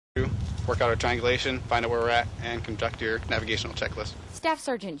Work out our triangulation, find out where we're at, and conduct your navigational checklist. Staff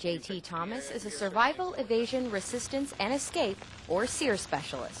Sergeant J.T. Thomas is a survival, evasion, resistance, and escape, or SERE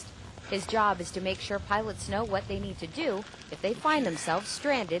specialist. His job is to make sure pilots know what they need to do if they find themselves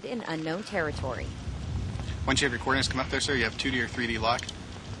stranded in unknown territory. Once you have your coordinates come up there, sir, you have 2D or 3D lock.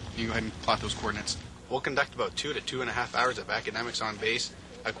 You can go ahead and plot those coordinates. We'll conduct about 2 to 2.5 hours of academics on base.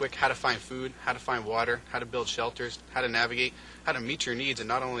 A quick how to find food, how to find water, how to build shelters, how to navigate, how to meet your needs in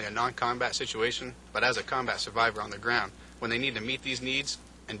not only a non-combat situation, but as a combat survivor on the ground, when they need to meet these needs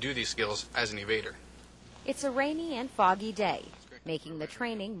and do these skills as an evader. It's a rainy and foggy day, making the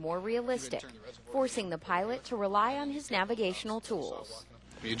training more realistic, forcing the pilot to rely on his navigational tools.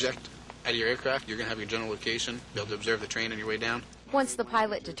 When you eject out of your aircraft, you're going to have your general location, be able to observe the terrain on your way down. Once the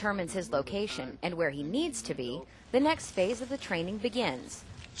pilot determines his location and where he needs to be, the next phase of the training begins.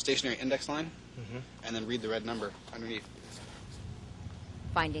 Stationary index line, and then read the red number underneath.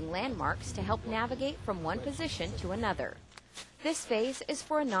 Finding landmarks to help navigate from one position to another. This phase is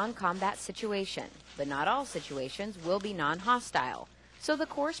for a non-combat situation, but not all situations will be non-hostile, so the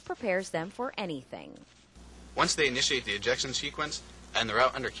course prepares them for anything. Once they initiate the ejection sequence and they're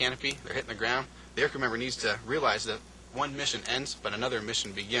out under canopy, they're hitting the ground, the aircrew member needs to realize that one mission ends, but another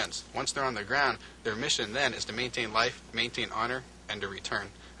mission begins. Once they're on the ground, their mission then is to maintain life, maintain honor, and to return.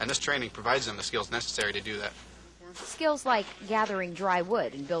 And this training provides them the skills necessary to do that. Skills like gathering dry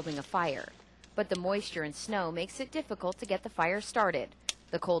wood and building a fire. But the moisture and snow makes it difficult to get the fire started.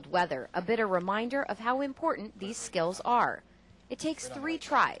 The cold weather, a bitter reminder of how important these skills are. It takes 3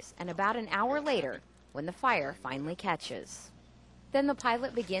 tries, and about an hour later, when the fire finally catches. Then the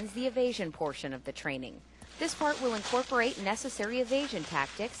pilot begins the evasion portion of the training. This part will incorporate necessary evasion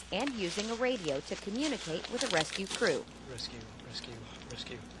tactics and using a radio to communicate with a rescue crew. Rescue, rescue,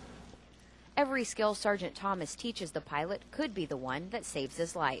 rescue. Every skill Sergeant Thomas teaches the pilot could be the one that saves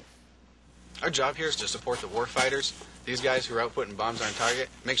his life. Our job here is to support the warfighters, these guys who are out putting bombs on target,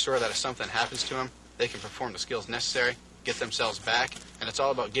 make sure that if something happens to them, they can perform the skills necessary, get themselves back, and it's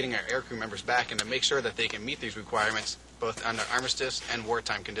all about getting our aircrew members back and to make sure that they can meet these requirements both under armistice and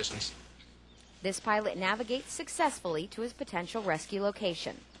wartime conditions. This pilot navigates successfully to his potential rescue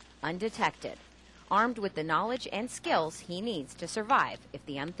location, undetected, armed with the knowledge and skills he needs to survive if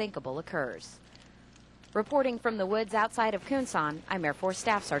the unthinkable occurs. Reporting from the woods outside of Kunsan, I'm Air Force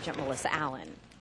Staff Sergeant Melissa Allen.